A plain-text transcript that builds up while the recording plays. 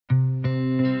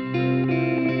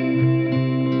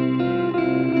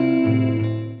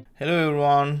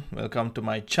everyone, welcome to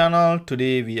my channel.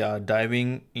 Today we are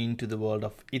diving into the world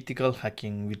of ethical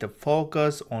hacking with a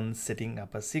focus on setting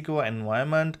up a secure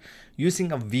environment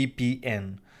using a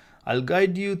VPN. I'll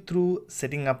guide you through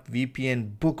setting up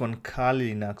VPNbook on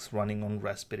Kali Linux running on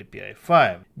Raspberry Pi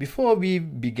 5. Before we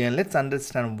begin, let's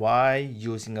understand why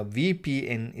using a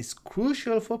VPN is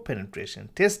crucial for penetration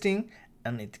testing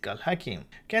and ethical hacking.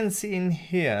 You can see in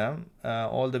here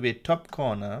all the way top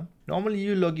corner. Normally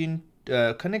you log in,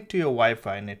 connect to your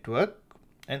Wi-Fi network,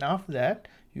 and after that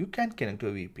you can connect to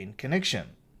a VPN connection.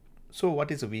 So what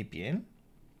is a VPN?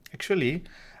 Actually,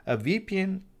 a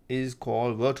VPN is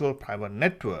called virtual private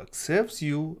network. Serves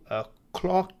you a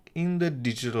clock in the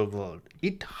digital world.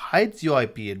 It hides your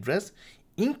IP address,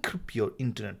 encrypts your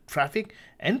internet traffic,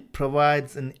 and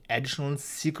provides an additional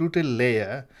security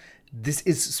layer. This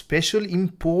is especially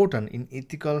important in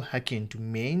ethical hacking to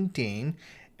maintain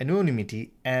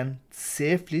anonymity and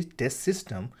safely test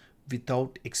system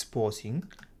without exposing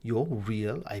your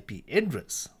real IP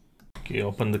address. Okay,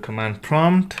 open the command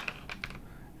prompt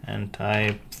and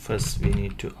type, first we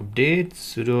need to update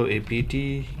sudo apt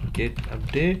get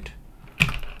update.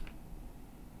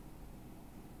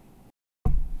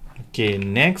 Okay,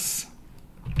 next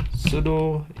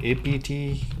sudo apt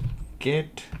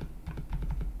get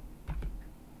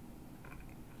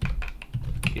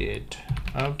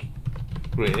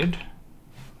upgrade.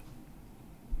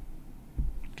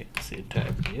 Okay, say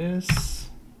type yes.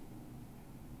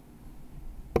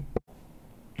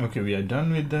 Okay, we are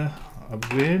done with the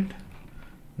upgrade.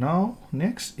 Now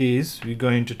next is we're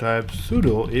going to type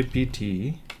sudo apt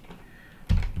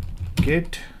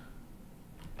get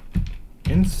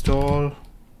install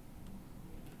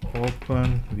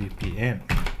open VPN.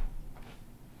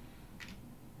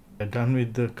 We are done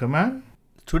with the command.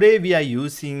 Today we are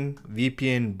using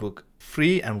VPNbook,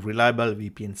 free and reliable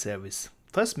VPN service.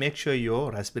 First, make sure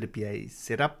your Raspberry Pi is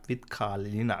set up with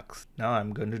Kali Linux. Now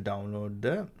I'm going to download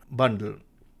the bundle.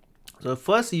 So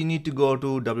first you need to go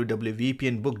to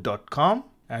www.vpnbook.com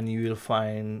and you will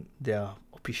find their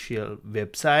official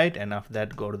website, and after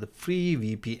that go to the free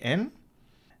VPN,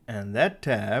 and that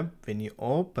tab, when you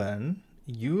open,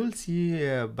 you will see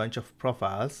a bunch of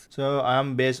profiles. So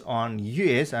I'm based on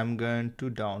US. I'm going to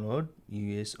download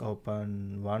US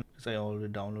Open 1 because I already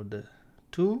downloaded the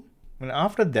 2. And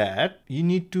after that, you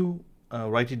need to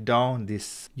write it down,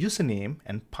 this username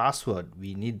and password.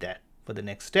 We need that for the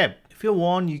next step. If you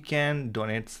want, you can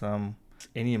donate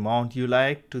any amount you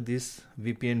like to this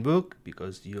VPNbook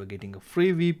because you are getting a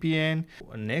free VPN.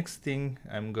 Next thing,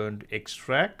 I'm going to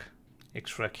extract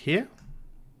here.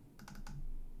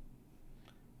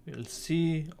 You'll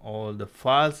see all the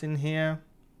files in here.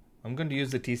 I'm going to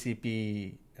use the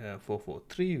TCP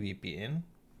 443 VPN.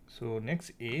 So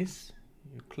next is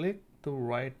you click the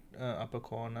right upper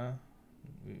corner,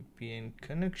 VPN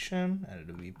connection, add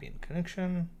a VPN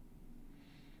connection.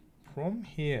 From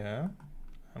here,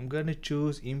 I'm going to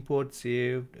choose import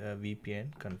saved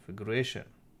VPN configuration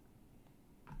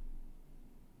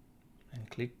and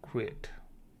click create.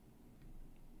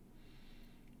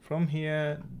 From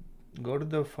here, go to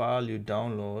the file you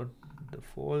download, the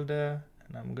folder,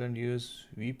 and I'm going to use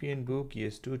VPNbook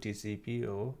ES2 TCP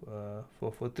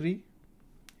 443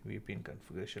 VPN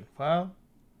configuration file.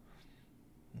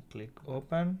 Click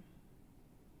open.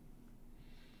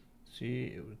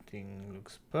 See, everything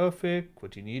looks perfect.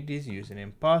 What you need is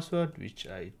username password, which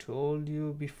I told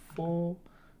you before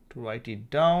to write it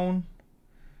down.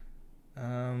 So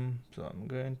I'm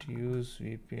going to use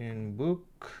VPNbook,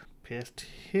 paste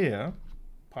here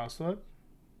password,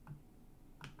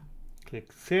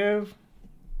 click save.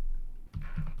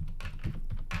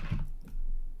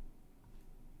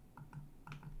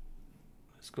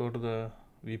 Let's go to the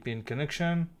VPN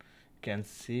connection. You can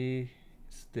see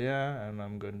it's there, and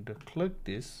I'm going to click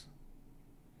this.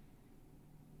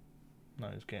 Now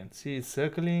you can see it's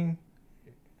circling.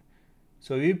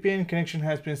 So VPN connection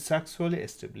has been successfully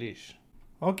established.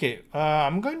 Okay,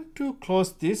 I'm going to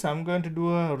close this. I'm going to do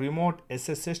a remote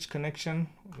SSH connection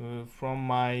from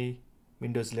my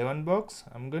Windows 11 box.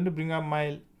 I'm going to bring up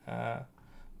my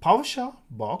PowerShell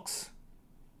box.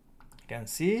 You can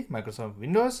see Microsoft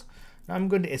Windows. Now I'm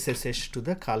going to SSH to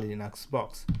the Kali Linux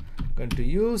box. I'm going to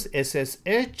use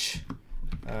SSH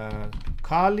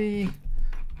Kali.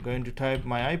 I'm going to type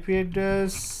my IP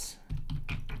address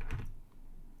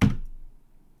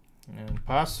and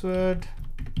password.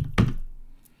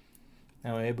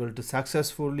 Now I'm able to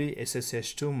successfully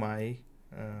SSH to my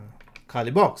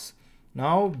Kali box.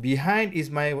 Now behind is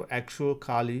my actual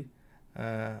Kali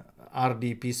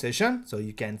RDP session, so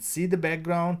you can see the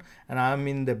background, and I'm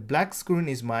in the black screen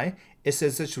is my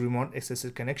SSH remote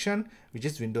SSH connection, which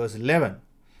is Windows 11.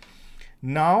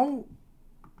 Now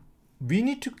we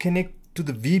need to connect to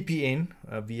the VPN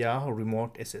via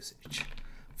remote SSH.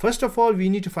 First of all, we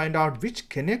need to find out which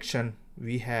connection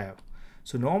we have.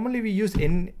 So normally we use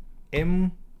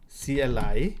nmcli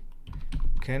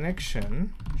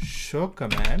connection show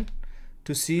command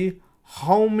to see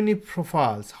how many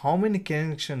profiles, how many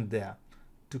connections there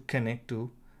to connect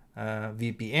to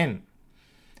VPN.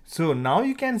 So now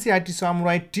you can see IT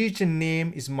Samurai teacher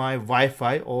name is my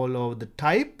Wi-Fi, all of the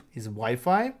type is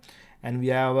Wi-Fi, and we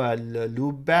have a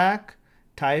loopback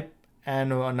type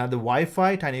and another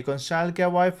Wi-Fi, TinyCon childcare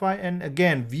Wi-Fi, and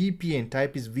again VPN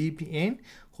type is VPN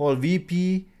called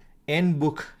VPNbook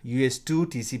US2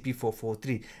 TCP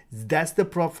 443. That's the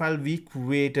profile we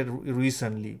created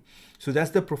recently. So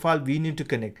that's the profile we need to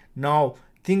connect. Now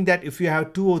think that if you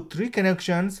have 2 or 3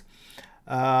 connections,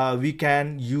 we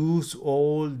can use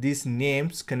all these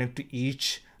names, connect to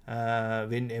each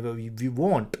whenever we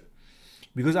want.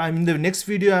 Because in the next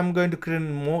video I'm going to create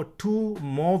 2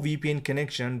 more VPN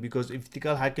connection, because if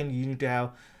ethical hacking you need to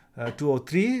have 2 or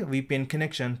 3 VPN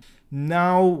connection.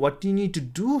 Now what you need to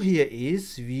do here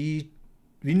is we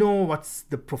know what's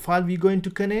the profile we're going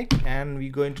to connect, and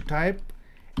we're going to type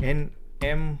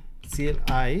nmcli,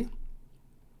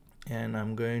 and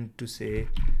I'm going to say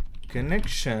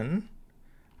connection.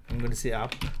 I'm going to say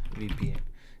up VPN.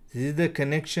 This is the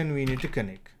connection we need to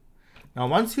connect. Now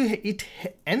once you hit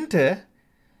enter,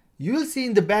 you will see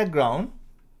in the background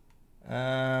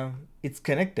it's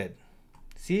connected.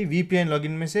 See, VPN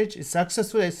login message is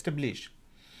successfully established.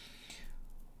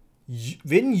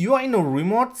 When you are in a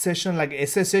remote session like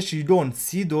SSH, you don't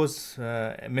see those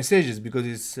messages because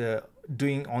it's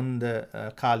doing on the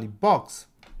Kali box.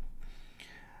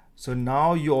 So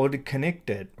now you already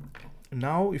connected.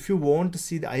 Now if you want to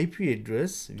see the IP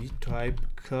address, we type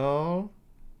curl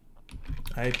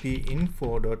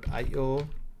ipinfo.io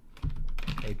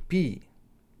IP.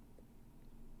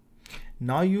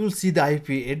 Now you will see the IP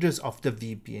address of the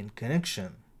VPN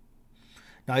connection.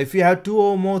 Now if you have 2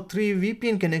 or more 3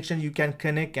 VPN connection, you can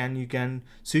connect and you can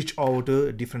switch over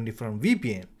to different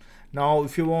VPN. Now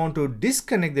if you want to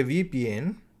disconnect the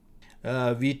VPN,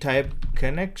 we type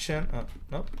connection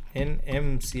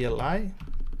nmcli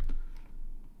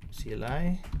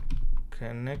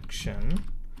connection,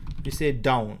 we say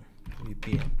down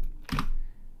VPN.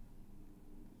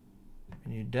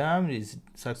 When you're done, it's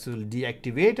successfully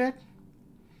deactivated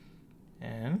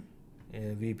and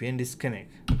VPN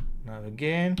disconnect. Now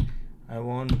again I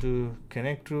want to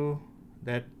connect to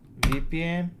that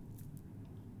VPN.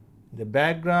 In the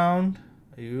background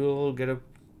you will get a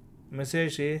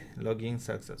message say login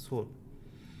successful.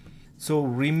 So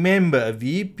remember, a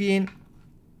VPN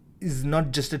is not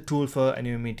just a tool for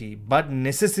anonymity, but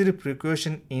necessary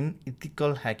precaution in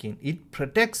ethical hacking. It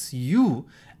protects you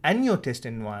and your test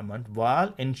environment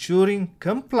while ensuring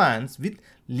compliance with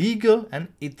legal and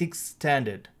ethics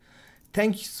standard.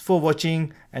 Thanks for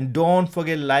watching, and don't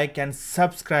forget like and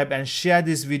subscribe and share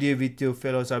this video with your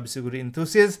fellow cybersecurity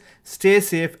enthusiasts. Stay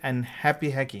safe and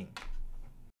happy hacking.